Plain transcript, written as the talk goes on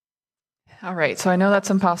All right, so I know that's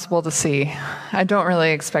impossible to see. I don't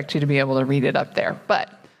really expect you to be able to read it up there,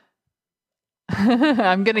 but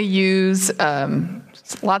I'm going to use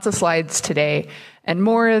lots of slides today, and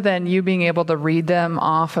more than you being able to read them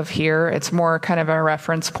off of here, it's more kind of a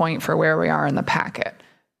reference point for where we are in the packet.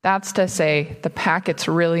 That's to say, the packet's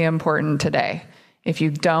really important today. If you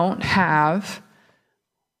don't have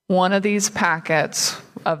one of these packets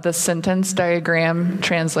of the sentence diagram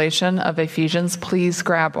translation of Ephesians, please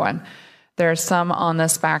grab one. There's some on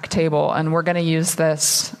this back table, and we're going to use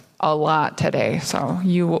this a lot today, so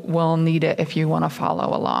you will need it if you want to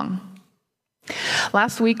follow along.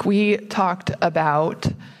 Last week, we talked about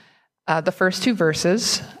the first two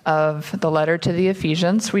verses of the letter to the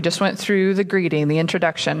Ephesians. We just went through the greeting, the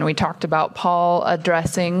introduction. We talked about Paul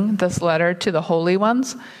addressing this letter to the holy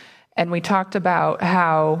ones, and we talked about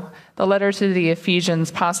how the letter to the Ephesians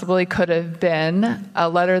possibly could have been a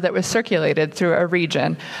letter that was circulated through a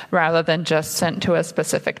region rather than just sent to a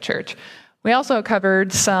specific church. We also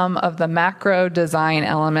covered some of the macro design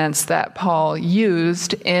elements that Paul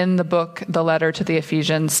used in the book, the letter to the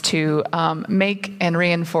Ephesians, to make and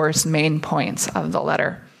reinforce main points of the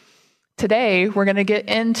letter. Today, we're going to get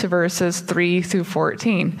into verses 3 through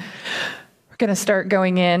 14. We're going to start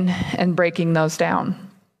going in and breaking those down.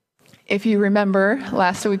 If you remember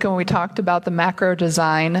last week when we talked about the macro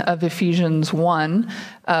design of Ephesians 1,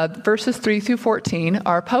 verses 3 through 14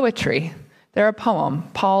 are poetry. They're a poem.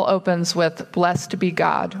 Paul opens with, "Blessed be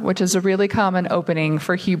God," which is a really common opening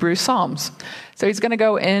for Hebrew Psalms. So he's going to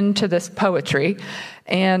go into this poetry.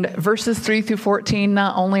 And verses 3 through 14,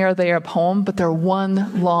 not only are they a poem, but they're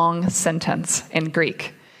one long sentence in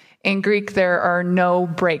Greek. In Greek, there are no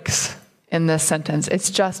breaks in this sentence. It's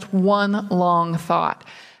just one long thought.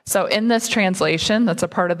 So in this translation, that's a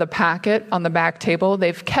part of the packet on the back table,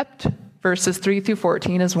 they've kept verses 3 through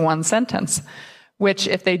 14 as one sentence, which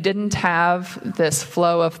if they didn't have this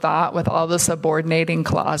flow of thought with all the subordinating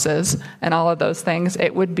clauses and all of those things,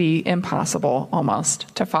 it would be impossible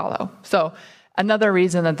almost to follow. So another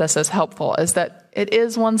reason that this is helpful is that it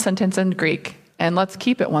is one sentence in Greek, and let's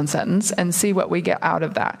keep it one sentence and see what we get out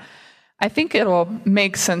of that. I think it'll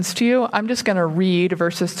make sense to you. I'm just going to read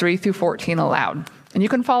verses 3 through 14 aloud. And you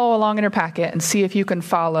can follow along in your packet and see if you can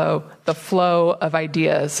follow the flow of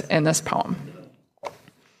ideas in this poem.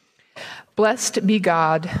 Blessed be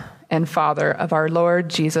God and Father of our Lord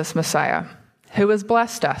Jesus Messiah, who has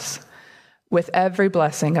blessed us with every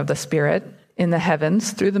blessing of the Spirit in the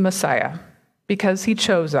heavens through the Messiah, because he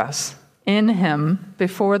chose us in him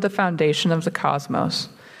before the foundation of the cosmos,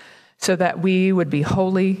 so that we would be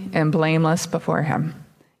holy and blameless before him,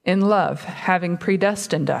 in love, having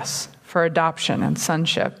predestined us for adoption and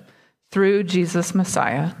sonship through Jesus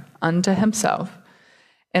Messiah unto himself,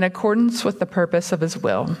 in accordance with the purpose of his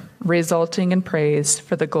will, resulting in praise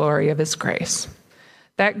for the glory of his grace.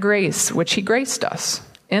 That grace which he graced us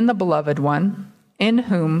in the Beloved One, in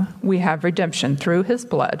whom we have redemption through his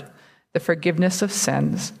blood, the forgiveness of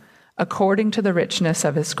sins, according to the richness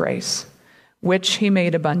of his grace, which he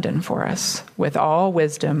made abundant for us with all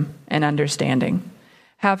wisdom and understanding,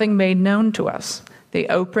 having made known to us the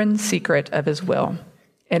open secret of his will,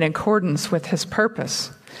 in accordance with his purpose,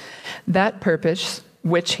 that purpose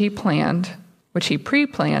which he pre-planned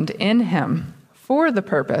in him for the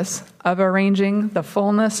purpose of arranging the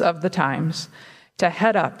fullness of the times to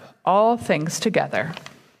head up all things together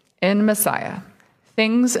in Messiah,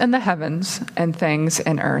 things in the heavens and things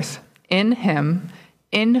in earth, in him,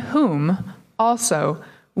 in whom also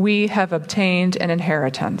we have obtained an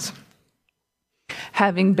inheritance,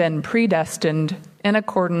 having been predestined in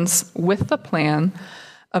accordance with the plan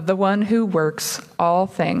of the one who works all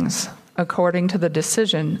things according to the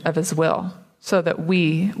decision of his will, so that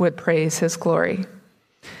we would praise his glory.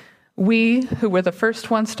 We who were the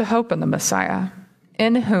first ones to hope in the Messiah,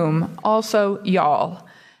 in whom also y'all,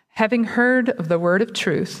 having heard of the word of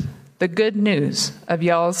truth, the good news of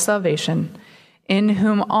y'all's salvation, in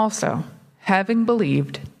whom also, having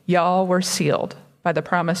believed, y'all were sealed by the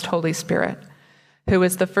promised Holy Spirit, who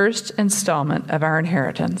is the first installment of our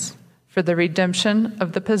inheritance, for the redemption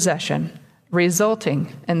of the possession,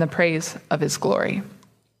 resulting in the praise of his glory.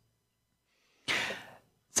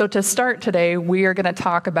 So to start today, we are going to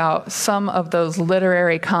talk about some of those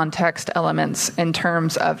literary context elements in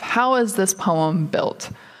terms of how is this poem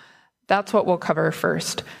built. That's what we'll cover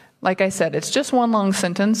first. Like I said, it's just one long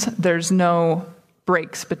sentence. There's no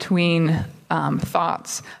breaks between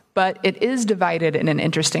thoughts, but it is divided in an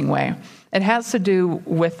interesting way. It has to do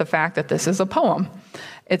with the fact that this is a poem.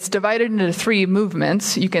 It's divided into 3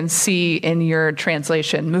 movements. You can see in your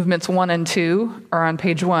translation, movements 1 and 2 are on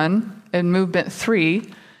page 1, and movement 3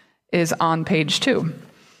 is on page 2.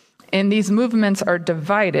 And these movements are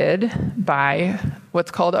divided by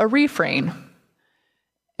what's called a refrain.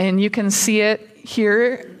 And you can see it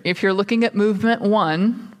here. If you're looking at movement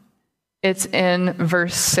 1, it's in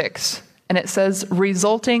verse 6. And it says,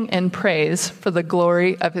 resulting in praise for the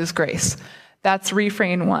glory of his grace. That's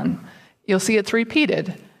refrain 1. You'll see it's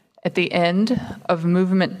repeated at the end of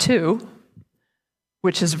movement 2,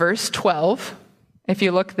 which is verse 12. If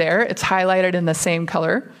you look there, it's highlighted in the same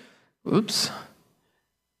color. Oops.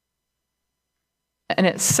 And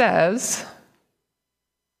it says,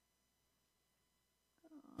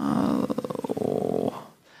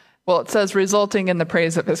 it says resulting in the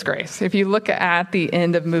praise of his grace. If you look at the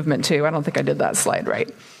end of movement 2, I don't think I did that slide right.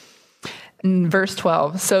 In verse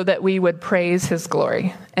 12, so that we would praise his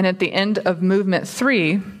glory. And at the end of movement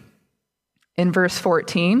 3, in verse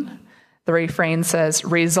 14, the refrain says,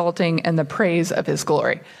 resulting in the praise of his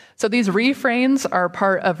glory. So these refrains are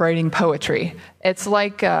part of writing poetry. It's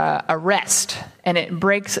like a rest, and it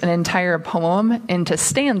breaks an entire poem into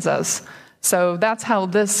stanzas. So that's how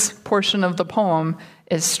this portion of the poem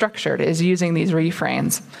is structured, is using these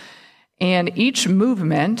refrains. And each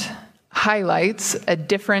movement highlights a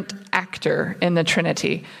different actor in the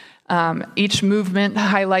Trinity. Each movement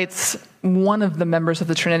highlights one of the members of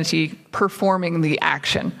the Trinity performing the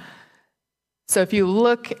action. So if you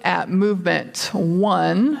look at movement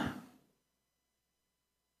 1,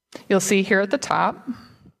 you'll see here at the top,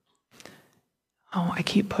 I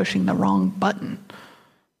keep pushing the wrong button.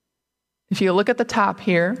 If you look at the top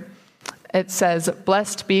here, it says,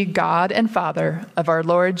 blessed be God and Father of our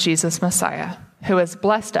Lord Jesus Messiah, who has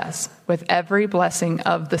blessed us with every blessing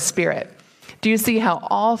of the Spirit. Do you see how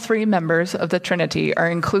all 3 members of the Trinity are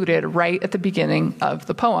included right at the beginning of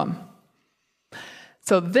the poem?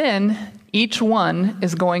 So then each one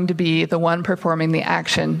is going to be the one performing the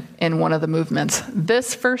action in one of the movements.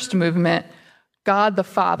 This first movement, God the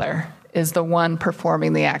Father is the one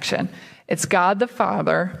performing the action. It's God the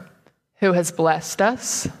Father who has blessed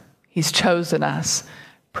us. He's chosen us,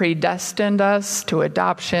 predestined us to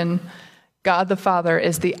adoption. God the Father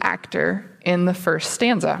is the actor in the first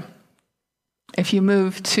stanza. If you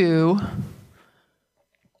move to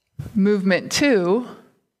movement 2,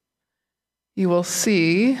 you will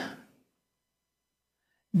see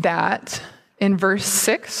that in verse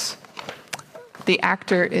 6, the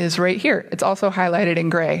actor is right here. It's also highlighted in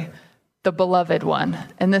gray, the beloved one.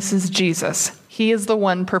 And this is Jesus. He is the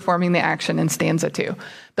one performing the action in stanza 2.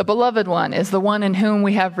 The beloved one is the one in whom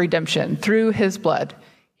we have redemption through his blood.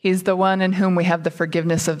 He's the one in whom we have the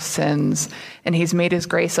forgiveness of sins, and he's made his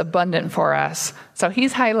grace abundant for us. So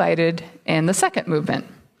he's highlighted in the second movement.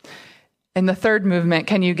 In the third movement,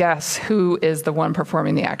 can you guess who is the one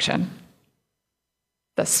performing the action?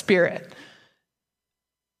 The Spirit.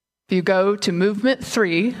 If you go to movement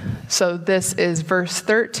 3, so this is verse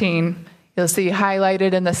 13, you'll see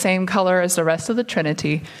highlighted in the same color as the rest of the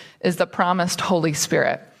Trinity is the promised Holy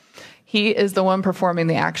Spirit. He is the one performing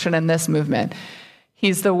the action in this movement.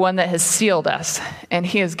 He's the one that has sealed us, and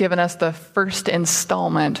he has given us the first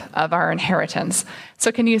installment of our inheritance.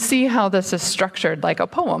 So can you see how this is structured like a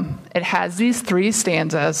poem? It has these 3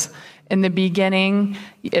 stanzas. In the beginning,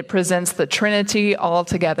 it presents the Trinity all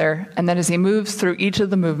together, and then as he moves through each of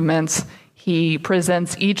the movements, he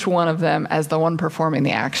presents each one of them as the one performing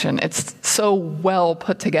the action. It's so well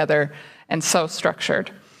put together and so structured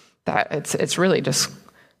that it's really just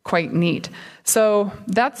quite neat. So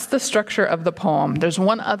that's the structure of the poem. There's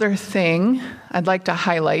one other thing I'd like to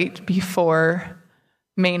highlight before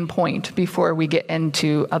we get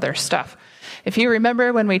into other stuff. If you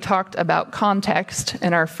remember when we talked about context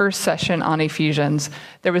in our first session on Ephesians,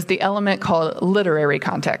 there was the element called literary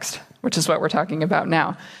context, which is what we're talking about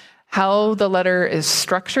now. How the letter is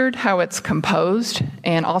structured, how it's composed,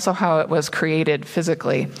 and also how it was created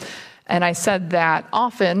physically. And I said that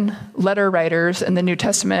often letter writers in the New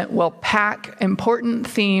Testament will pack important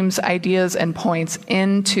themes, ideas, and points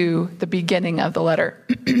into the beginning of the letter.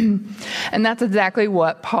 And that's exactly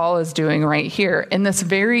what Paul is doing right here in this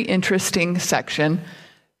very interesting section,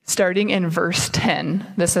 starting in verse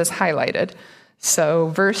 10. This is highlighted. So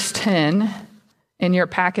verse 10 in your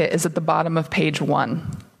packet is at the bottom of page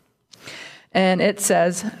 1. And it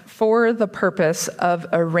says, for the purpose of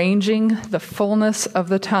arranging the fullness of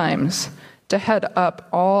the times to head up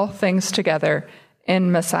all things together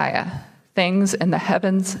in Messiah, things in the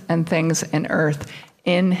heavens and things in earth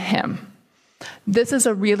in him. This is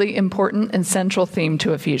a really important and central theme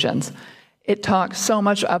to Ephesians. It talks so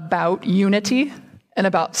much about unity and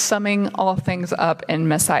about summing all things up in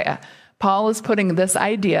Messiah. Paul is putting this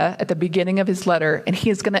idea at the beginning of his letter, and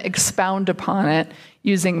he is going to expound upon it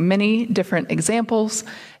using many different examples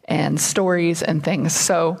and stories and things.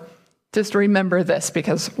 So Just remember this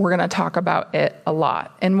because we're going to talk about it a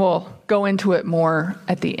lot. And we'll go into it more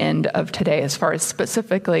at the end of today as far as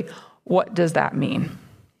specifically what does that mean.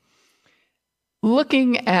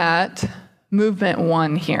 Looking at movement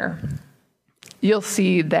 1 here, you'll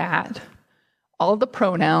see that all the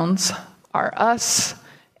pronouns are us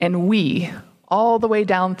and we all the way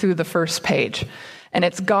down through the first page. And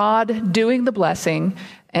it's God doing the blessing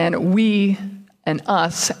and we and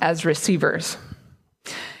us as receivers.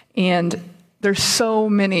 And there's so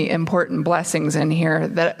many important blessings in here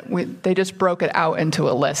that they just broke it out into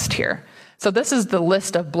a list here. So this is the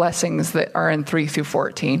list of blessings that are in 3 through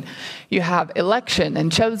 14. You have election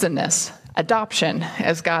and chosenness, adoption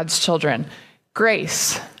as God's children,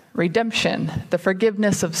 grace, redemption, the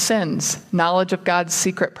forgiveness of sins, knowledge of God's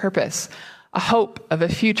secret purpose, a hope of a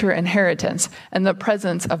future inheritance, and the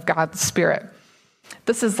presence of God's Spirit.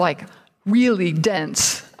 This is like really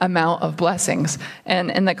dense amount of blessings.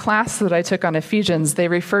 And in the class that I took on Ephesians, they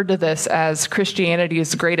referred to this as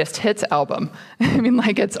Christianity's greatest hits album. I mean,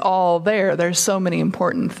 like it's all there. There's so many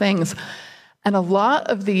important things. And a lot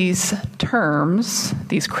of these terms,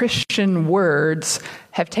 these Christian words,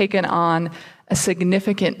 have taken on a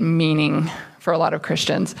significant meaning for a lot of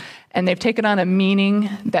Christians. And they've taken on a meaning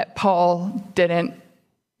that Paul didn't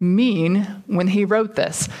mean when he wrote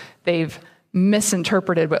this. They've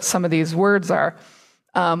misinterpreted what some of these words are.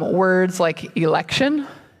 Words like election,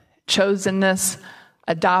 chosenness,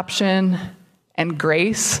 adoption, and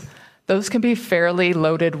grace, those can be fairly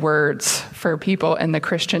loaded words for people in the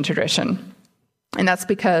Christian tradition. And that's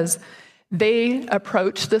because they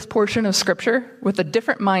approach this portion of Scripture with a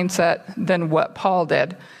different mindset than what Paul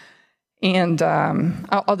did. And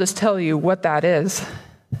I'll just tell you what that is.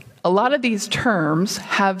 A lot of these terms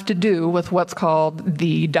have to do with what's called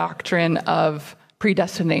the doctrine of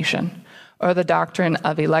predestination or the doctrine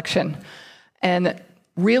of election. And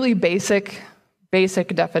really basic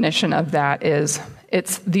definition of that is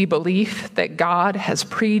it's the belief that God has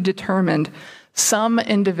predetermined some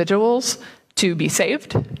individuals to be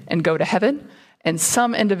saved and go to heaven, and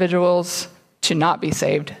some individuals to not be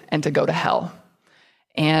saved and to go to hell.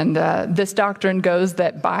 And this doctrine goes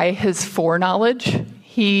that by his foreknowledge,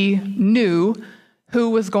 he knew who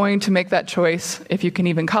was going to make that choice, if you can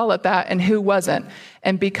even call it that, and who wasn't.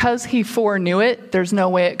 And because he foreknew it, there's no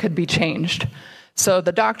way it could be changed. So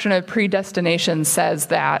the doctrine of predestination says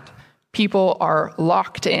that people are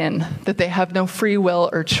locked in, that they have no free will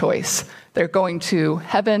or choice. They're going to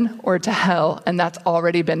heaven or to hell, and that's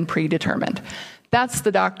already been predetermined. That's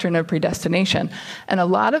the doctrine of predestination. And a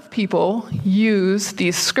lot of people use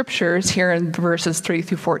these scriptures here in verses 3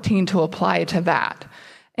 through 14 to apply to that.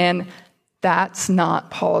 And that's not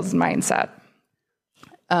Paul's mindset.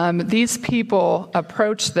 These people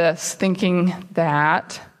approach this thinking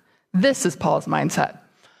that this is Paul's mindset.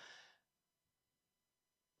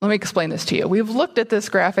 Let me explain this to you. We've looked at this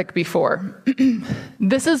graphic before.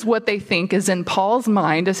 This is what they think is in Paul's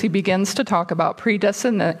mind as he begins to talk about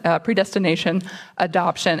predestination,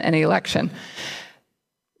 adoption, and election.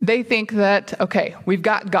 They think that, okay, we've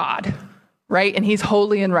got God, right? And he's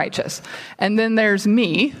holy and righteous. And then there's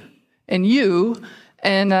me and you,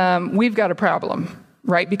 and we've got a problem,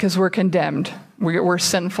 right? Because we're condemned. We're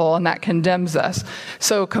sinful, and that condemns us.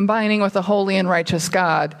 So combining with a holy and righteous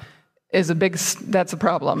God that's a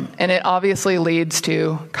problem. And it obviously leads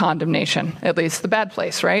to condemnation, at least the bad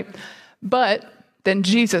place, right? But then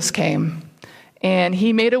Jesus came, and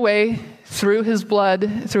he made a way through his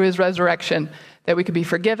blood, through his resurrection, that we could be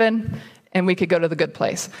forgiven and we could go to the good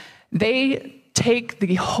place. They take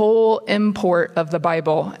the whole import of the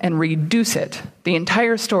Bible and reduce it, the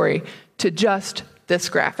entire story, to just this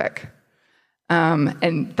graphic.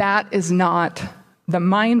 And that is not the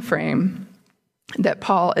mind frame that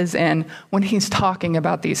Paul is in when he's talking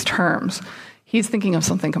about these terms. He's thinking of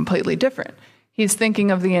something completely different. He's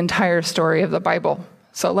thinking of the entire story of the Bible.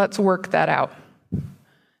 So let's work that out.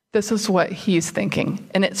 This is what he's thinking,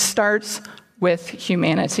 and it starts with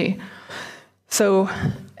humanity. So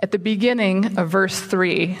at the beginning of verse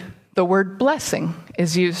 3, the word blessing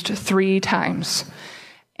is used 3 times.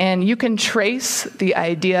 And you can trace the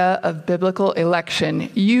idea of biblical election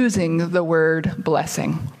using the word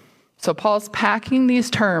blessing. So Paul's packing these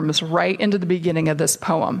terms right into the beginning of this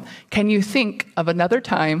poem. Can you think of another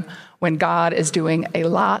time when God is doing a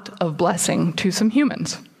lot of blessing to some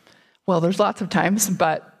humans? Well, there's lots of times,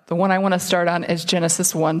 but the one I want to start on is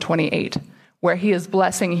Genesis 1:28, where he is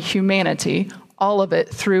blessing humanity, all of it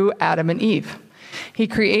through Adam and Eve. He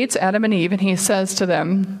creates Adam and Eve, and he says to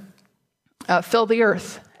them, fill the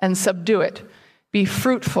earth and subdue it. Be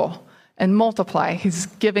fruitful and multiply. He's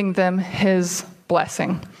giving them his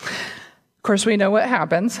blessing. Of course, we know what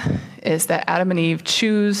happens is that Adam and Eve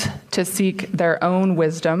choose to seek their own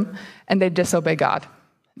wisdom, and they disobey God.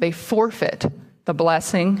 They forfeit the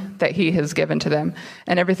blessing that he has given to them,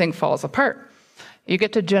 and everything falls apart. You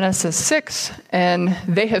get to Genesis 6, and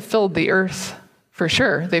they have filled the earth for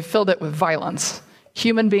sure. They've filled it with violence.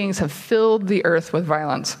 Human beings have filled the earth with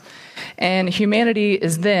violence. And humanity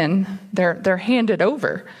is then, they're handed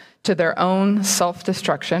over to their own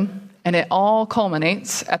self-destruction, and it all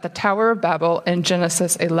culminates at the Tower of Babel in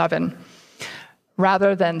Genesis 11.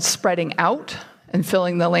 Rather than spreading out and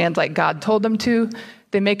filling the land like God told them to,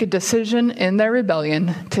 they make a decision in their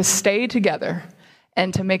rebellion to stay together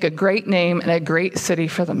and to make a great name and a great city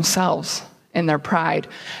for themselves in their pride.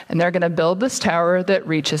 And they're going to build this tower that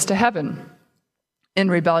reaches to heaven in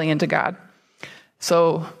rebellion to God.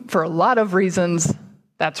 So for a lot of reasons,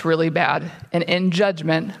 that's really bad. And in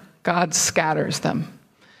judgment, God scatters them.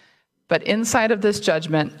 But inside of this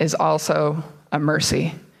judgment is also a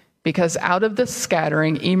mercy, because out of this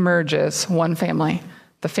scattering emerges one family,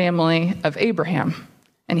 the family of Abraham.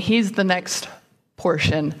 And he's the next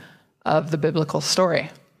portion of the biblical story.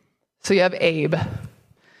 So you have Abe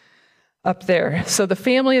up there. So the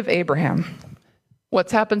family of Abraham,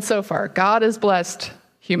 what's happened so far? God has blessed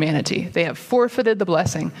humanity. They have forfeited the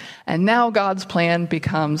blessing. And now God's plan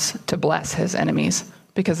becomes to bless his enemies,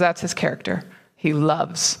 because that's his character. He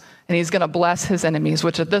loves. And he's going to bless his enemies,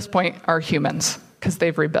 which at this point are humans, because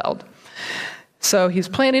they've rebelled. So he's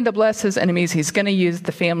planning to bless his enemies. He's going to use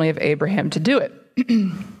the family of Abraham to do it.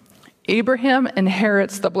 Abraham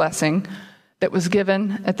inherits the blessing that was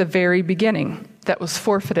given at the very beginning, that was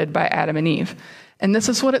forfeited by Adam and Eve. And this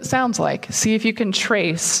is what it sounds like. See if you can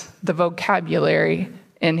trace the vocabulary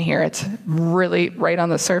in here. It's really right on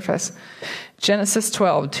the surface. Genesis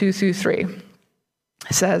 12, 2-3.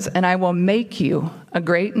 Says, "And I will make you a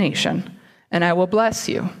great nation, and I will bless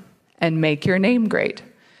you, and make your name great.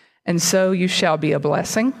 And so you shall be a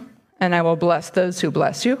blessing, and I will bless those who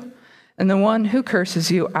bless you, and the one who curses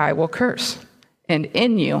you I will curse. And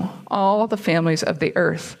in you all the families of the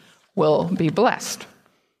earth will be blessed."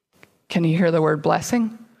 Can you hear the word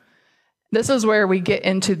blessing? This is where we get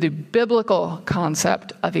into the biblical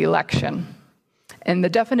concept of election. And the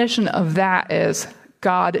definition of that is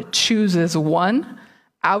God chooses one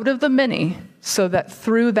out of the many, so that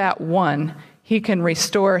through that one, he can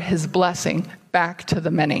restore his blessing back to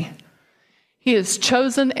the many. He has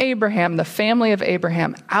chosen Abraham, the family of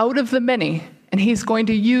Abraham, out of the many, and he's going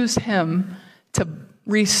to use him to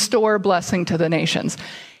restore blessing to the nations.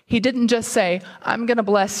 He didn't just say, I'm going to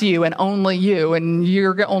bless you and only you, and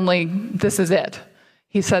you're only, this is it.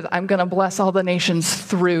 He said, I'm going to bless all the nations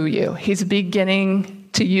through you. He's beginning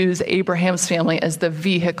to use Abraham's family as the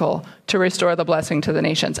vehicle to restore the blessing to the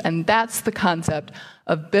nations. And that's the concept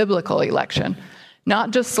of biblical election.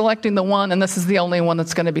 Not just selecting the one, and this is the only one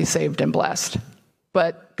that's going to be saved and blessed.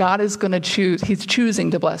 But God is going to choose, he's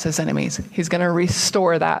choosing to bless his enemies. He's going to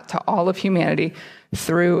restore that to all of humanity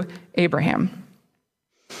through Abraham.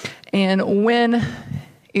 And when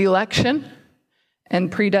election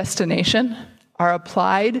and predestination are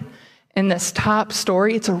applied in this top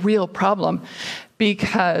story, it's a real problem.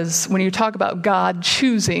 Because when you talk about God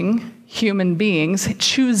choosing human beings,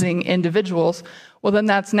 choosing individuals, well, then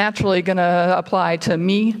that's naturally going to apply to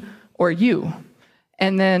me or you.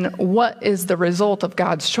 And then what is the result of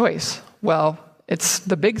God's choice? Well, it's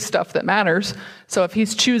the big stuff that matters. So if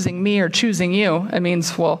he's choosing me or choosing you, it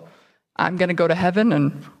means, well, I'm going to go to heaven,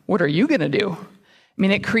 and what are you going to do? I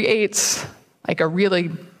mean, it creates like a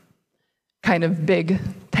really kind of big,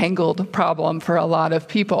 tangled problem for a lot of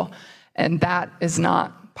people. And that is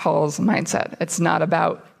not Paul's mindset. It's not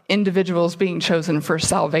about individuals being chosen for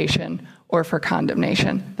salvation or for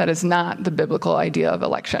condemnation. That is not the biblical idea of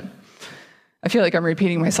election. I feel like I'm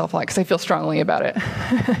repeating myself a lot because I feel strongly about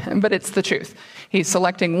it. But it's the truth. He's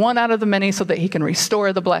selecting one out of the many so that he can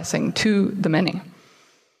restore the blessing to the many.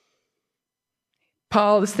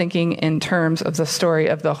 Paul is thinking in terms of the story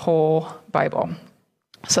of the whole Bible.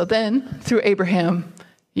 So then, through Abraham,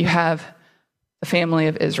 you have the family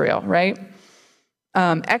of Israel, right?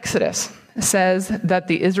 Exodus says that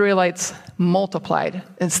the Israelites multiplied.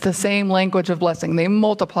 It's the same language of blessing. They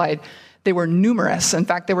multiplied. They were numerous. In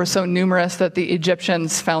fact, they were so numerous that the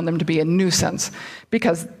Egyptians found them to be a nuisance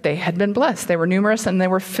because they had been blessed. They were numerous and they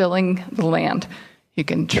were filling the land. You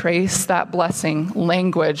can trace that blessing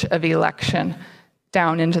language of election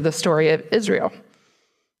down into the story of Israel.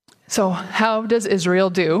 So how does Israel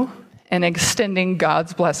do in extending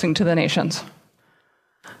God's blessing to the nations?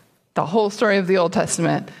 The whole story of the Old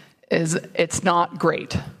Testament is it's not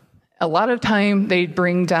great. A lot of time they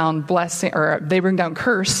bring down blessing, or they bring down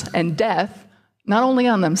curse and death not only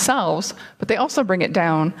on themselves, but they also bring it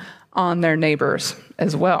down on their neighbors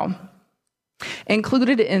as well.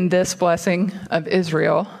 Included in this blessing of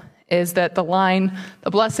Israel is that the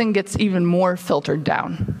blessing gets even more filtered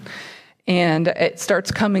down. And it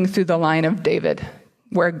starts coming through the line of David,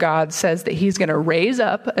 where God says that he's going to raise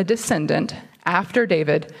up a descendant after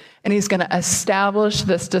David, and he's going to establish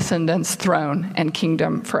this descendant's throne and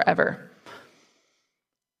kingdom forever.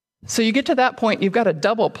 So you get to that point, you've got a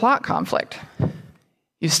double plot conflict.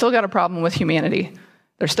 You've still got a problem with humanity.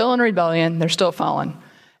 They're still in rebellion. They're still fallen.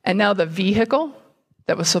 And now the vehicle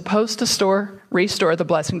that was supposed to restore the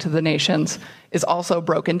blessing to the nations is also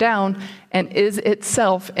broken down and is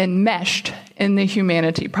itself enmeshed in the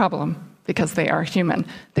humanity problem because they are human.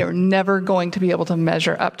 They're never going to be able to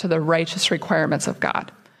measure up to the righteous requirements of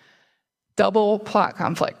God. Double plot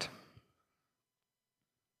conflict.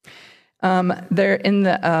 There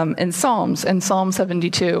in Psalms, in Psalm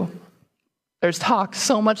 72, there's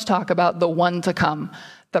so much talk about the one to come,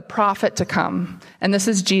 the prophet to come. And this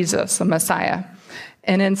is Jesus, the Messiah.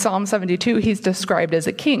 And in Psalm 72, he's described as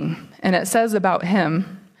a king. And it says about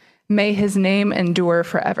him, may his name endure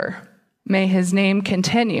forever. May his name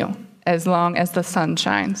continue as long as the sun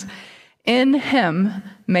shines. In him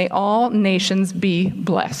may all nations be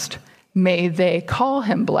blessed. May they call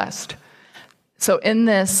him blessed. So in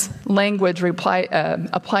this language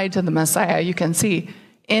applied to the Messiah, you can see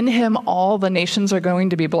in him all the nations are going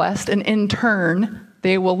to be blessed. And in turn,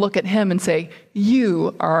 they will look at him and say,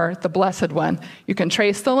 you are the blessed one. You can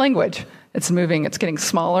trace the language. It's moving. It's getting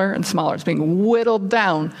smaller and smaller. It's being whittled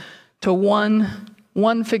down to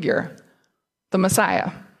one figure, the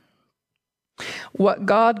Messiah. What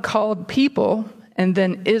God called people and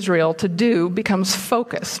then Israel to do becomes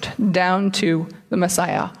focused down to the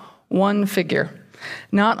Messiah, one figure.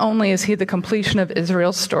 Not only is he the completion of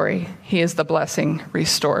Israel's story, he is the blessing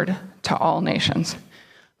restored to all nations.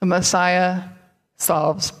 The Messiah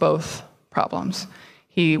solves both problems.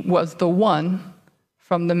 He was the one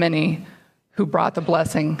from the many who brought the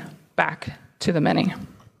blessing back to the many.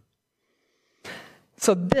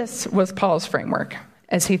 So this was Paul's framework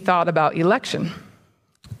as he thought about election.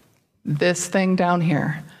 This thing down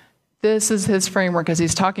here, this is his framework as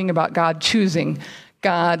he's talking about God choosing,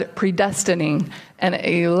 God predestining and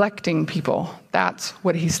electing people. That's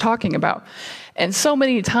what he's talking about. And so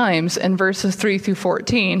many times in verses 3 through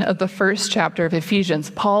 14 of the first chapter of Ephesians,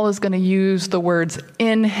 Paul is going to use the words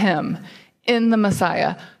in him, in the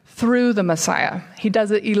Messiah, through the Messiah. He does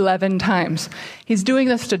it 11 times. He's doing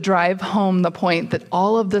this to drive home the point that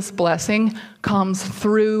all of this blessing comes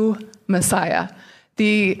through Messiah.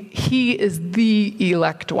 He is the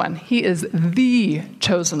elect one. He is the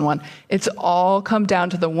chosen one. It's all come down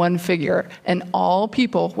to the one figure. And all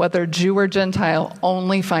people, whether Jew or Gentile,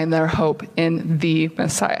 only find their hope in the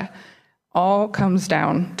Messiah. All comes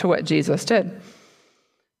down to what Jesus did.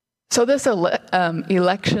 So this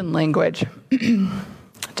election language,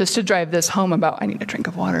 just to drive this home about, I need a drink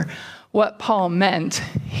of water, what Paul meant,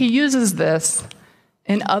 he uses this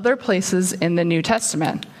in other places in the New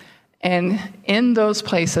Testament. And in those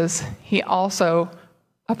places, he also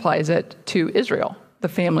applies it to Israel, the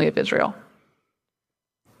family of Israel.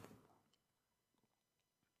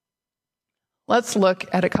 Let's look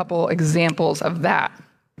at a couple examples of that.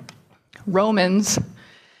 Romans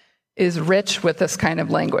is rich with this kind of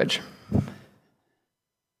language.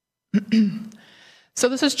 So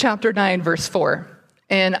this is chapter 9, verse 4.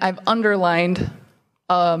 And I've underlined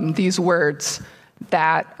these words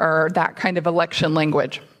that are that kind of election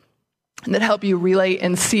language, and that help you relate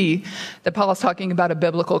and see that Paul is talking about a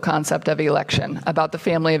biblical concept of election, about the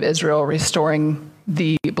family of Israel restoring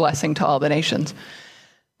the blessing to all the nations.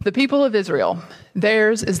 The people of Israel,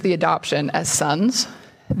 theirs is the adoption as sons,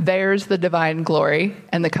 theirs the divine glory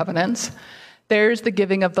and the covenants, theirs the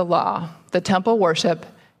giving of the law, the temple worship,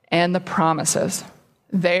 and the promises.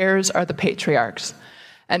 Theirs are the patriarchs.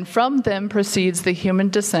 And from them proceeds the human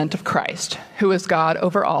descent of Christ, who is God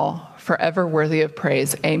over all, forever worthy of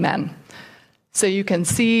praise. Amen. So you can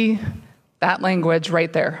see that language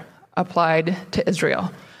right there applied to Israel.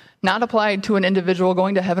 Not applied to an individual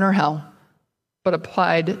going to heaven or hell, but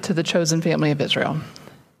applied to the chosen family of Israel.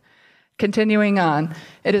 Continuing on,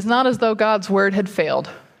 it is not as though God's word had failed,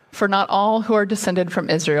 for not all who are descended from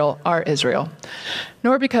Israel are Israel,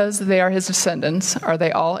 nor because they are his descendants are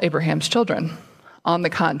they all Abraham's children. On the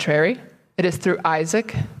contrary, it is through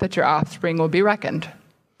Isaac that your offspring will be reckoned.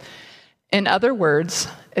 In other words,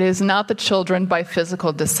 it is not the children by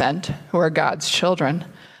physical descent who are God's children,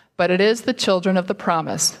 but it is the children of the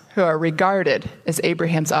promise who are regarded as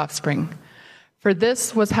Abraham's offspring. For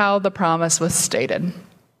this was how the promise was stated.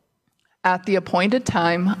 At the appointed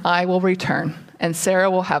time, I will return, and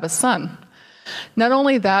Sarah will have a son. Not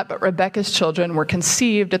only that, but Rebekah's children were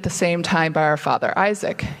conceived at the same time by our father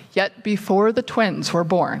Isaac. Yet before the twins were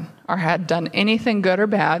born, or had done anything good or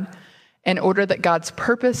bad, in order that God's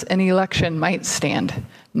purpose and election might stand,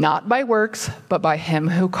 not by works, but by him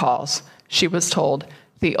who calls, she was told,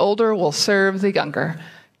 the older will serve the younger,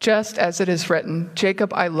 just as it is written,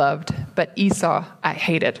 Jacob I loved, but Esau I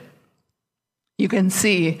hated. You can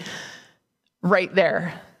see right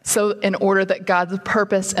there. So in order that God's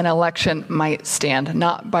purpose and election might stand,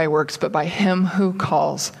 not by works, but by him who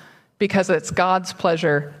calls, because it's God's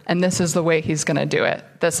pleasure, and this is the way he's going to do it.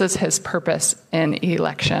 This is his purpose in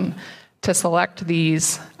election, to select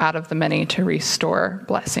these out of the many to restore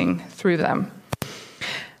blessing through them.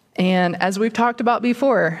 And as we've talked about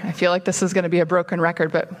before, I feel like this is going to be a broken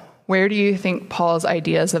record, but where do you think Paul's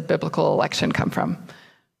ideas of biblical election come from?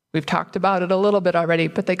 We've talked about it a little bit already,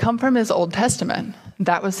 but they come from his Old Testament.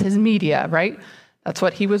 That was his media, right? That's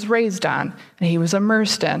what he was raised on and he was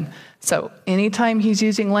immersed in. So anytime he's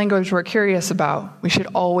using language we're curious about, we should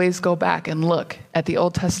always go back and look at the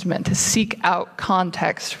Old Testament to seek out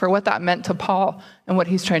context for what that meant to Paul and what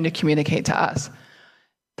he's trying to communicate to us.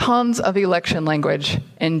 Tons of election language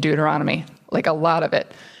in Deuteronomy, like a lot of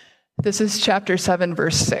it. This is chapter 7,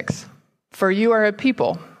 verse 6. For you are a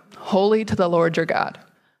people, holy to the Lord your God.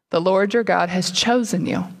 The Lord your God has chosen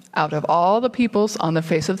you out of all the peoples on the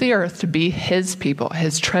face of the earth to be his people,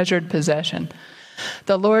 his treasured possession.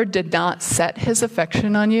 The Lord did not set his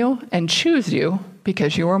affection on you and choose you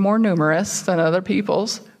because you were more numerous than other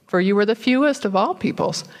peoples, for you were the fewest of all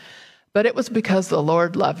peoples. But it was because the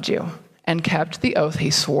Lord loved you and kept the oath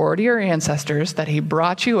he swore to your ancestors that he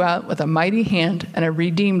brought you out with a mighty hand and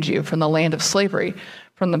redeemed you from the land of slavery,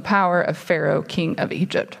 from the power of Pharaoh, king of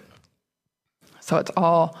Egypt. So it's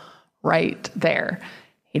all right there.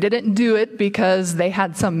 He didn't do it because they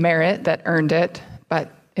had some merit that earned it,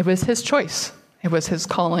 but it was his choice. It was his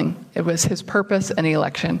calling. It was his purpose and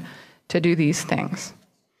election to do these things.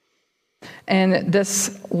 And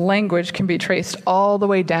this language can be traced all the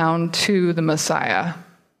way down to the Messiah.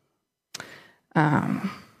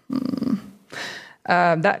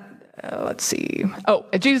 Let's see.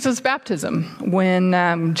 At Jesus' baptism,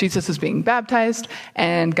 when Jesus is being baptized,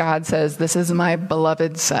 and God says, "This is my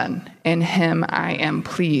beloved Son, in him I am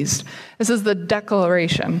pleased." This is the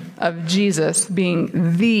declaration of Jesus being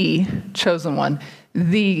the chosen one,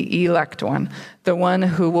 the elect one, the one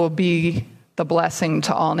who will be the blessing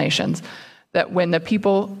to all nations. That when the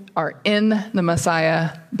people are in the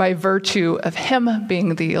Messiah, by virtue of him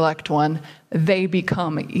being the elect one, they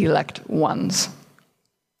become elect ones,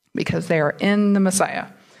 because they are in the Messiah.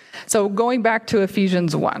 So going back to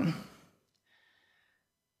Ephesians 1,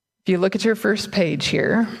 if you look at your first page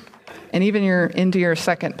here, and even into your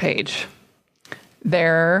second page,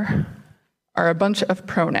 there are a bunch of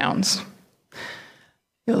pronouns.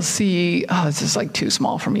 You'll see, this is like too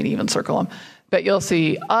small for me to even circle them, but you'll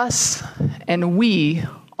see us and we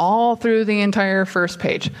all through the entire first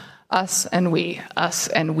page. Us and we, us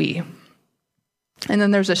and we. And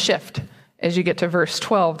then there's a shift as you get to verse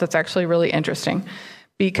 12, that's actually really interesting,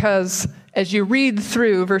 because as you read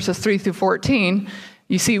through verses 3 through 14,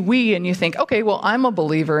 you see we and you think, okay, well, I'm a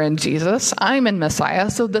believer in Jesus. I'm in Messiah,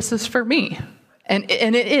 so this is for me. And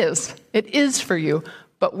it is. It is for you.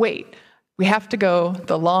 But wait, we have to go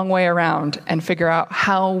the long way around and figure out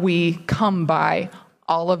how we come by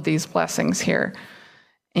all of these blessings here.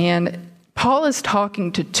 And Paul is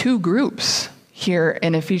talking to two groups here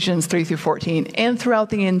in Ephesians 3 through 14, and throughout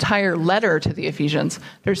the entire letter to the Ephesians,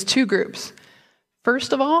 there's two groups.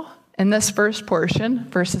 First of all, in this first portion,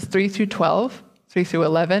 verses 3 through 12, 3 through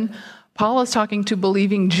 11, Paul is talking to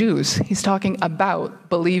believing Jews. He's talking about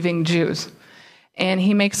believing Jews. And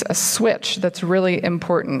he makes a switch that's really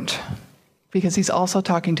important, because he's also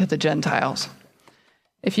talking to the Gentiles.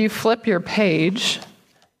 If you flip your page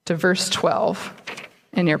to verse 12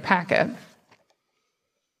 in your packet,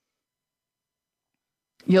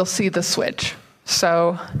 you'll see the switch.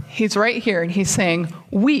 So he's right here, and he's saying,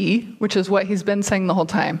 we, which is what he's been saying the whole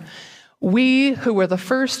time, we who were the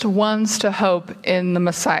first ones to hope in the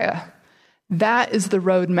Messiah. That is the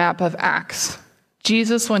roadmap of Acts.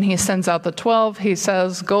 Jesus, when he sends out the 12, he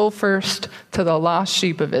says, go first to the lost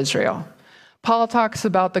sheep of Israel. Paul talks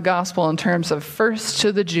about the gospel in terms of first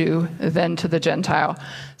to the Jew, then to the Gentile.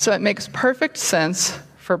 So it makes perfect sense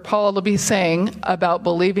for Paul to be saying about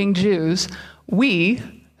believing Jews, we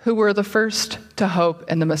who were the first to hope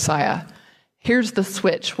in the Messiah. Here's the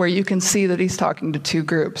switch where you can see that he's talking to two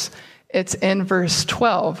groups. It's in verse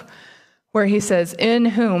 12 where he says, in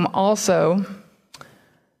whom also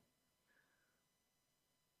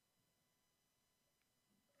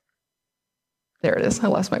There it is. I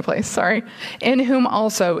lost my place. Sorry. In whom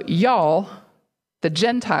also y'all, the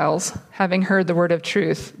Gentiles, having heard the word of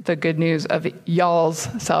truth, the good news of y'all's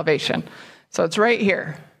salvation. So it's right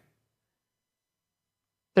here.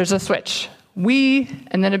 There's a switch. We,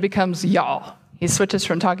 and then it becomes y'all. He switches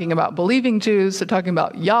from talking about believing Jews to talking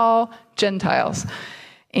about y'all, Gentiles.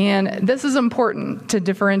 And this is important to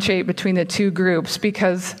differentiate between the two groups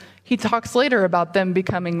because he talks later about them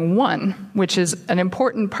becoming one, which is an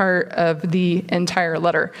important part of the entire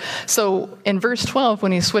letter. So in verse 12,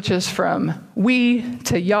 when he switches from we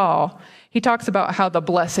to y'all, he talks about how the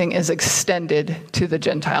blessing is extended to the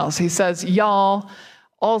Gentiles. He says, y'all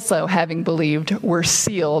also having believed were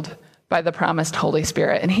sealed by the promised Holy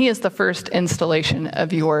Spirit. And he is the first installation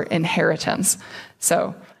of your inheritance.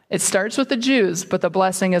 So it starts with the Jews, but the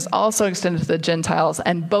blessing is also extended to the Gentiles,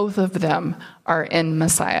 and both of them are in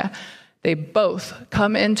Messiah. They both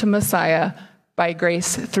come into Messiah by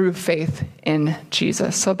grace through faith in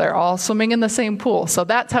Jesus. So they're all swimming in the same pool. So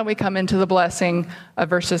that's how we come into the blessing of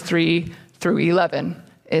verses 3 through 11,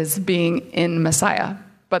 is being in Messiah.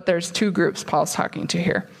 But there's two groups Paul's talking to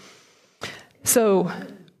here. So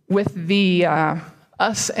with the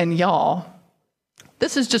us and y'all,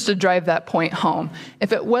 this is just to drive that point home.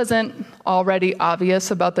 If it wasn't already obvious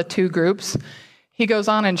about the two groups, he goes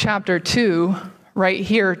on in chapter 2 right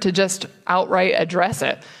here to just outright address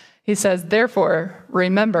it. He says, therefore,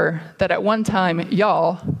 remember that at one time,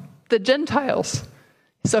 y'all, the Gentiles.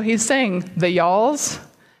 So he's saying the y'alls,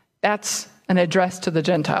 that's an address to the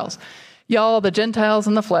Gentiles. Y'all, the Gentiles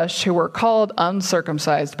in the flesh, who were called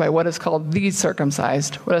uncircumcised by what is called the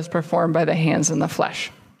circumcised, what is performed by the hands in the flesh.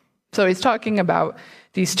 So he's talking about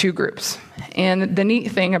these two groups. And the neat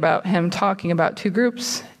thing about him talking about two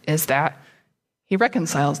groups is that he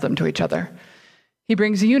reconciles them to each other. He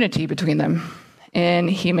brings unity between them, and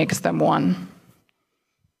he makes them one.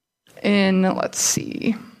 And let's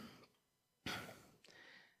see.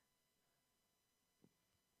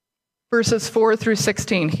 Verses 4 through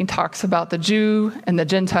 16, he talks about the Jew and the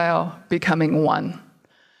Gentile becoming one.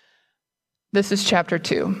 This is chapter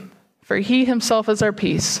 2. For he himself is our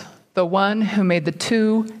peace, the one who made the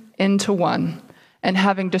two into one, and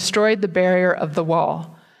having destroyed the barrier of the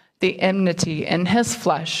wall, the enmity in his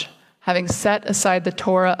flesh, having set aside the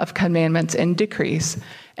Torah of commandments and decrees,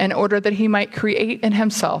 in order that he might create in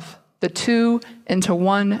himself the two into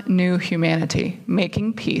one new humanity,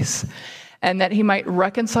 making peace, and that he might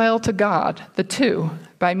reconcile to God the two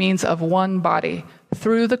by means of one body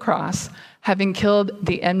through the cross, having killed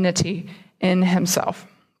the enmity in himself.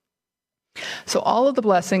 So all of the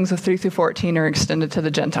blessings of 3 through 14 are extended to the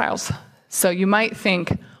Gentiles. So you might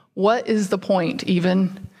think, what is the point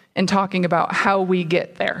even in talking about how we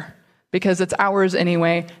get there? Because it's ours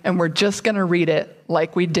anyway, and we're just going to read it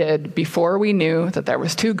like we did before we knew that there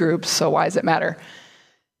was two groups, so why does it matter?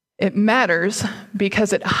 It matters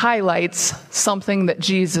because it highlights something that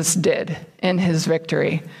Jesus did in his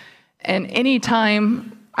victory. And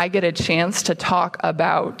anytime I get a chance to talk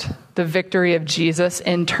about the victory of Jesus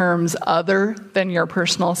in terms other than your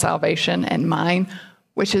personal salvation and mine,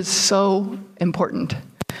 which is so important,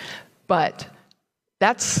 but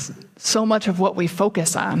that's so much of what we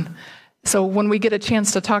focus on. So when we get a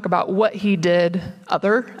chance to talk about what he did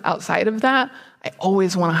other outside of that, I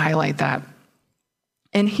always want to highlight that.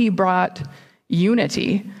 And he brought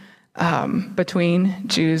unity between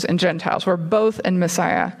Jews and Gentiles. We're both in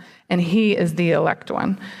Messiah, and he is the elect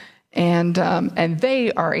one. And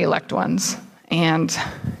they are elect ones. And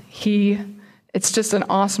it's just an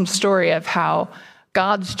awesome story of how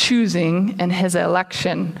God's choosing and his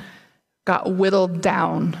election got whittled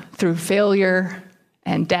down through failure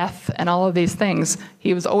and death and all of these things.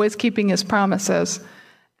 He was always keeping his promises,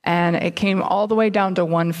 and it came all the way down to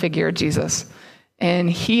one figure, Jesus. And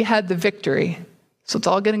he had the victory. So it's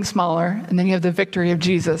all getting smaller, and then you have the victory of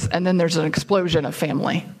Jesus, and then there's an explosion of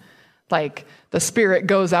family. Like the Spirit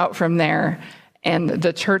goes out from there, and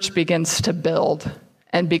the church begins to build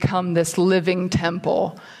and become this living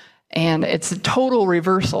temple. And it's a total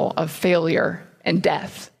reversal of failure and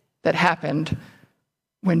death that happened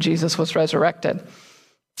when Jesus was resurrected.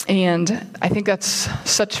 And I think that's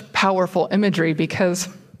such powerful imagery because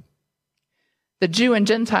the Jew and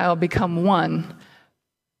Gentile become one,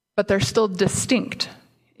 but they're still distinct.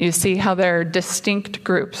 You see how they're distinct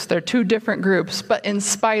groups. They're two different groups, but in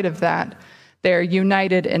spite of that, they're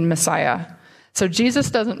united in Messiah. So Jesus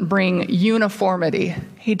doesn't bring uniformity.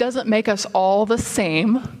 He doesn't make us all the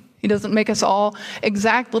same. He doesn't make us all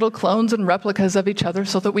exact little clones and replicas of each other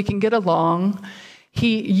so that we can get along.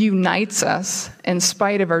 He unites us in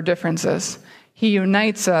spite of our differences. He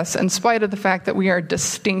unites us in spite of the fact that we are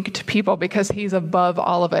distinct people because he's above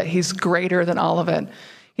all of it. He's greater than all of it.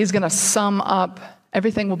 He's going to sum up,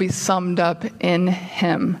 everything will be summed up in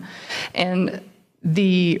him. And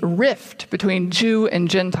the rift between Jew and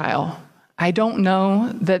Gentile, I don't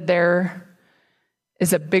know that there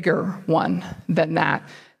is a bigger one than that.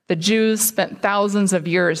 The Jews spent thousands of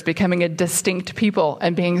years becoming a distinct people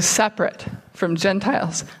and being separate from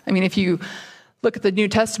Gentiles. I mean, if you look at the New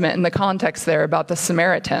Testament in the context there about the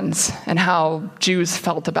Samaritans and how Jews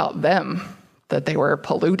felt about them, that they were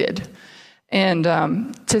polluted. And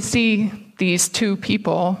to see these two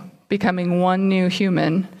people becoming one new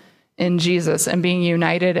human in Jesus and being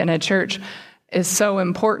united in a church is so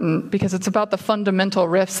important because it's about the fundamental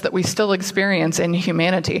rifts that we still experience in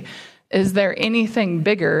humanity. Is there anything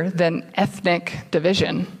bigger than ethnic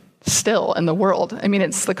division still in the world? I mean,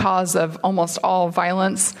 it's the cause of almost all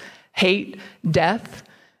violence, hate, death.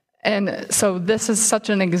 And so this is such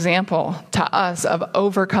an example to us of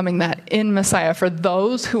overcoming that in Messiah. For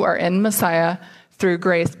those who are in Messiah through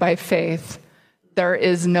grace by faith, there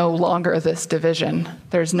is no longer this division.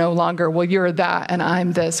 There's no longer, well, you're that and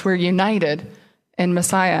I'm this. We're united in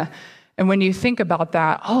Messiah. And when you think about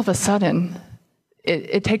that, all of a sudden,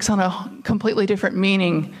 it takes on a completely different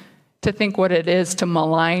meaning to think what it is to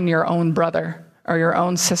malign your own brother or your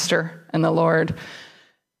own sister in the Lord,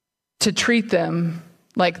 to treat them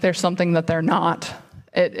like they're something that they're not.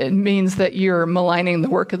 It means that you're maligning the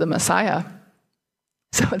work of the Messiah.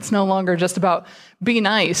 So it's no longer just about be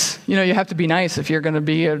nice. You know, you have to be nice if you're going to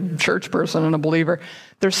be a church person and a believer.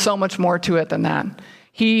 There's so much more to it than that.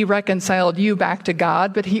 He reconciled you back to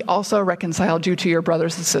God, but he also reconciled you to your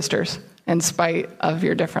brothers and sisters in spite of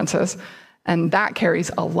your differences. And that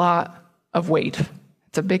carries a lot of weight.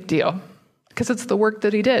 It's a big deal because it's the work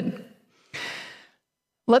that he did.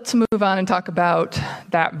 Let's move on and talk about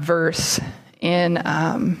that verse in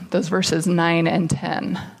those verses 9 and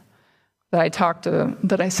 10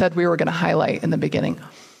 that I said we were going to highlight in the beginning.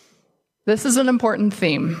 This is an important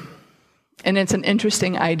theme, and it's an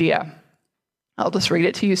interesting idea. I'll just read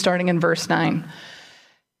it to you starting in verse 9.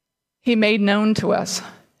 He made known to us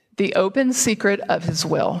the open secret of his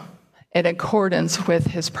will in accordance with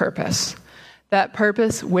his purpose, that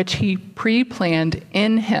purpose which he pre-planned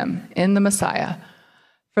in him, in the Messiah,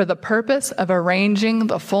 for the purpose of arranging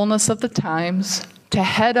the fullness of the times to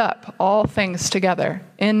head up all things together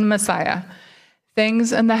in Messiah,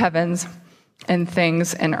 things in the heavens and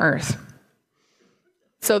things in earth.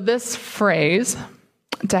 So this phrase,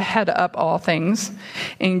 to head up all things,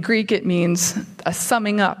 in Greek it means a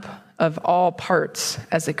summing up of all parts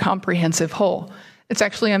as a comprehensive whole. It's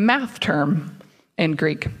actually a math term in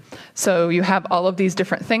Greek. So you have all of these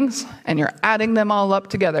different things, and you're adding them all up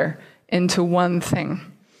together into one thing.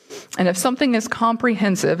 And if something is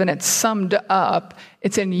comprehensive and it's summed up,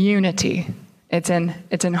 it's in unity. It's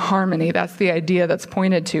in harmony. That's the idea that's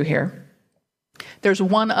pointed to here. There's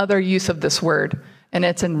one other use of this word, and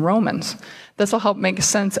it's in Romans. This will help make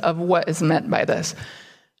sense of what is meant by this.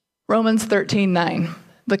 Romans 13:9.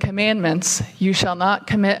 The commandments, you shall not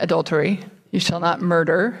commit adultery, you shall not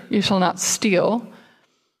murder, you shall not steal,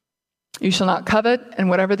 you shall not covet, and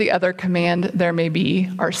whatever the other command there may be,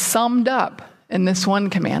 are summed up in this one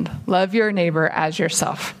command, love your neighbor as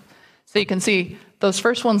yourself. So you can see those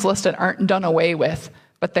first ones listed aren't done away with,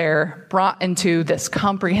 but they're brought into this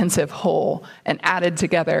comprehensive whole and added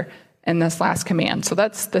together in this last command. So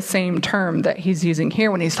that's the same term that he's using here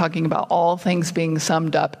when he's talking about all things being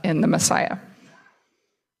summed up in the Messiah.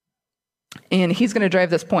 And he's going to drive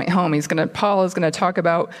this point home. Paul is going to talk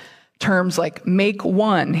about terms like make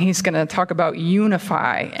one. He's going to talk about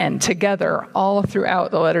unify and together all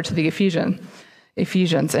throughout the letter to the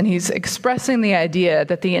Ephesians. And he's expressing the idea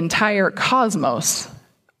that the entire cosmos,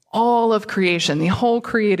 all of creation, the whole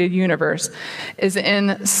created universe, is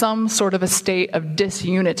in some sort of a state of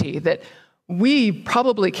disunity that we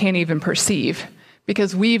probably can't even perceive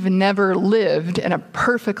because we've never lived in a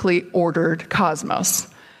perfectly ordered cosmos.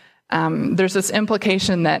 There's this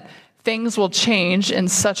implication that things will change in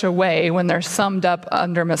such a way when they're summed up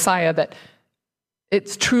under Messiah that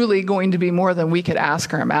it's truly going to be more than we could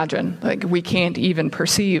ask or imagine. Like, we can't even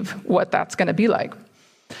perceive what that's going to be like.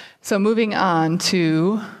 So moving on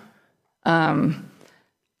to, let's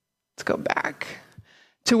go back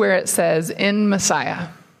to where it says, in Messiah.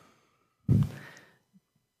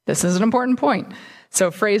 This is an important point. So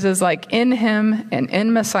phrases like in him and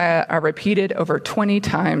in Messiah are repeated over 20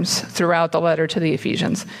 times throughout the letter to the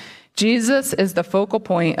Ephesians. Jesus is the focal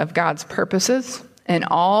point of God's purposes, and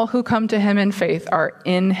all who come to him in faith are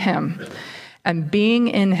in him. And being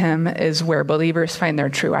in him is where believers find their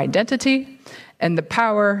true identity and the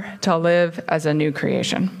power to live as a new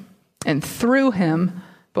creation. And through him,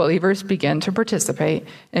 believers begin to participate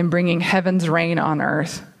in bringing heaven's reign on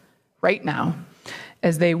earth right now,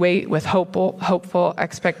 as they wait with hopeful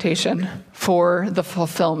expectation for the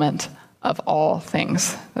fulfillment of all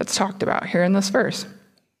things that's talked about here in this verse.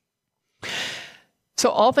 So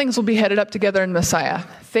all things will be headed up together in Messiah,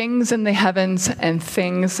 things in the heavens and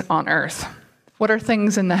things on earth. What are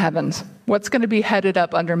things in the heavens? What's going to be headed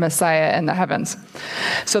up under Messiah in the heavens?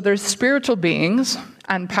 So there's spiritual beings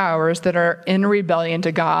and powers that are in rebellion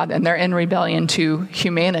to God, and they're in rebellion to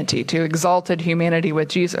humanity, to exalted humanity with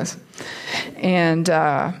Jesus. And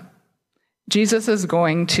Jesus is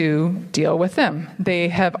going to deal with them. They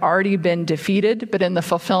have already been defeated, but in the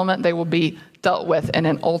fulfillment, they will be dealt with in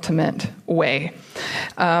an ultimate way.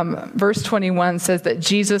 Verse 21 says that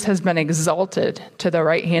Jesus has been exalted to the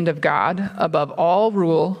right hand of God above all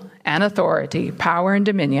rule and authority, power and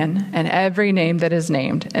dominion, and every name that is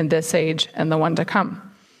named in this age and the one to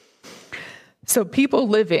come. So people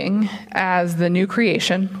living as the new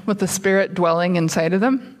creation with the Spirit dwelling inside of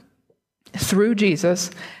them, through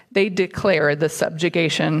Jesus, they declare the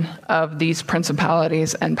subjugation of these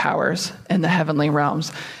principalities and powers in the heavenly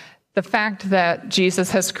realms. The fact that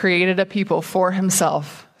Jesus has created a people for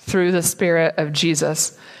himself through the Spirit of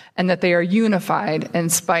Jesus, and that they are unified in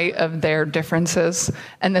spite of their differences,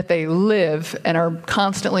 and that they live and are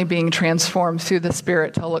constantly being transformed through the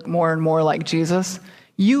Spirit to look more and more like Jesus.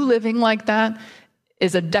 You living like that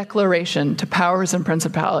is a declaration to powers and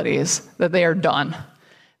principalities that they are done,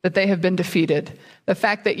 that they have been defeated. The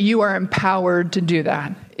fact that you are empowered to do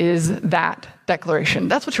that is that declaration.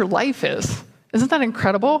 That's what your life is. Isn't that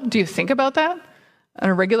incredible? Do you think about that on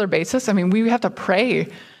a regular basis? I mean, we have to pray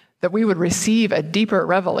that we would receive a deeper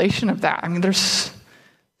revelation of that. I mean, there's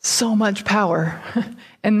so much power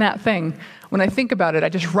in that thing. When I think about it, I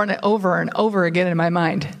just run it over and over again in my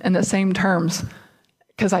mind in the same terms,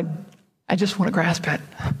 because I just want to grasp it.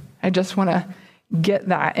 I just want to get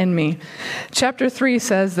that in me. Chapter 3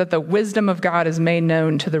 says that the wisdom of God is made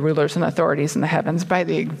known to the rulers and authorities in the heavens by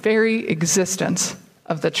the very existence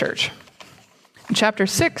of the church. Chapter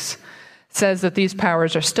 6 says that these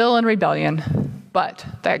powers are still in rebellion, but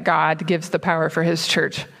that God gives the power for his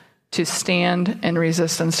church to stand in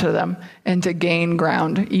resistance to them and to gain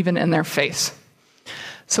ground even in their face.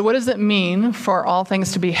 So what does it mean for all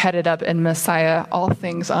things to be headed up in Messiah, all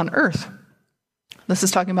things on earth? This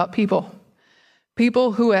is talking about people.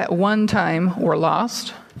 People who at one time were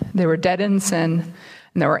lost, they were dead in sin,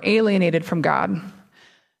 and they were alienated from God.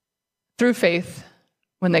 Through faith,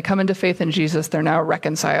 when they come into faith in Jesus, they're now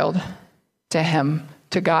reconciled to him,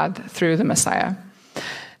 to God, through the Messiah.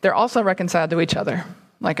 They're also reconciled to each other,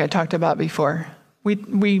 like I talked about before.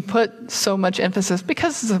 We put so much emphasis,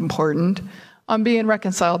 because it's important, on being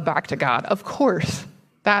reconciled back to God. Of course,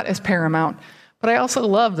 that is paramount. But I also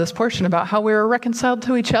love this portion about how we're reconciled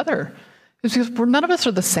to each other. It's because none of us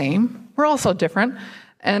are the same. We're all so different.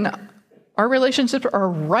 And our relationships are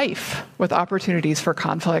rife with opportunities for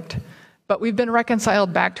conflict. But we've been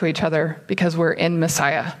reconciled back to each other because we're in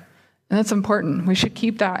Messiah. And that's important. We should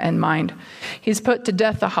keep that in mind. He's put to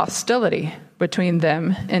death the hostility between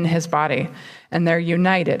them and his body, and they're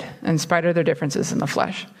united in spite of their differences in the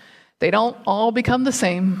flesh. They don't all become the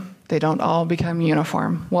same. They don't all become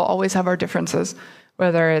uniform. We'll always have our differences,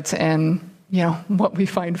 whether it's in, what we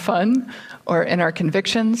find fun, or in our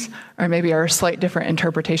convictions, or maybe our slight different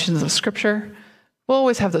interpretations of Scripture. We'll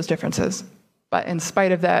always have those differences. But in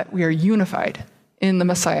spite of that, we are unified in the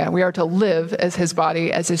Messiah. We are to live as his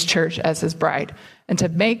body, as his church, as his bride, and to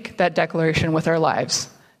make that declaration with our lives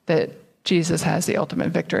that Jesus has the ultimate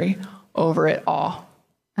victory over it all,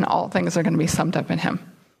 and all things are going to be summed up in him.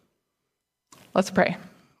 Let's pray.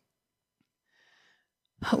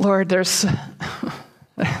 Lord, there's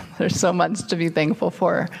so much to be thankful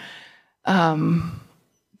for.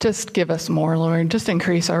 Just give us more, Lord. Just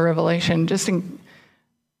increase our revelation. Just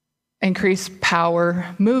increase power.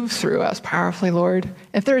 Move through us powerfully, Lord.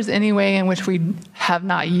 If there is any way in which we have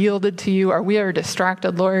not yielded to you, or we are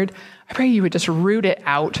distracted, Lord, I pray you would just root it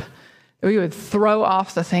out. That we would throw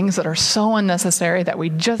off the things that are so unnecessary that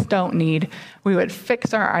we just don't need. We would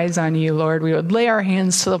fix our eyes on you, Lord. We would lay our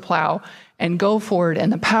hands to the plow and go forward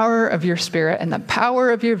in the power of your Spirit and the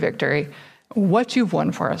power of your victory, what you've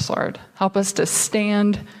won for us, Lord. Help us to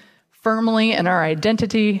stand firmly in our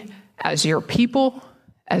identity as your people,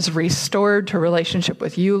 as restored to relationship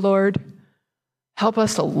with you, Lord. Help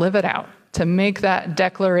us to live it out, to make that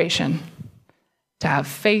declaration, to have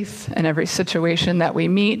faith in every situation that we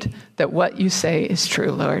meet, that what you say is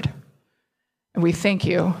true, Lord. And we thank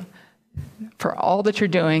you for all that you're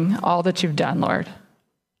doing, all that you've done, Lord,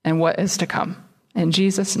 and what is to come. In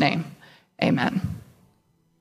Jesus' name, amen.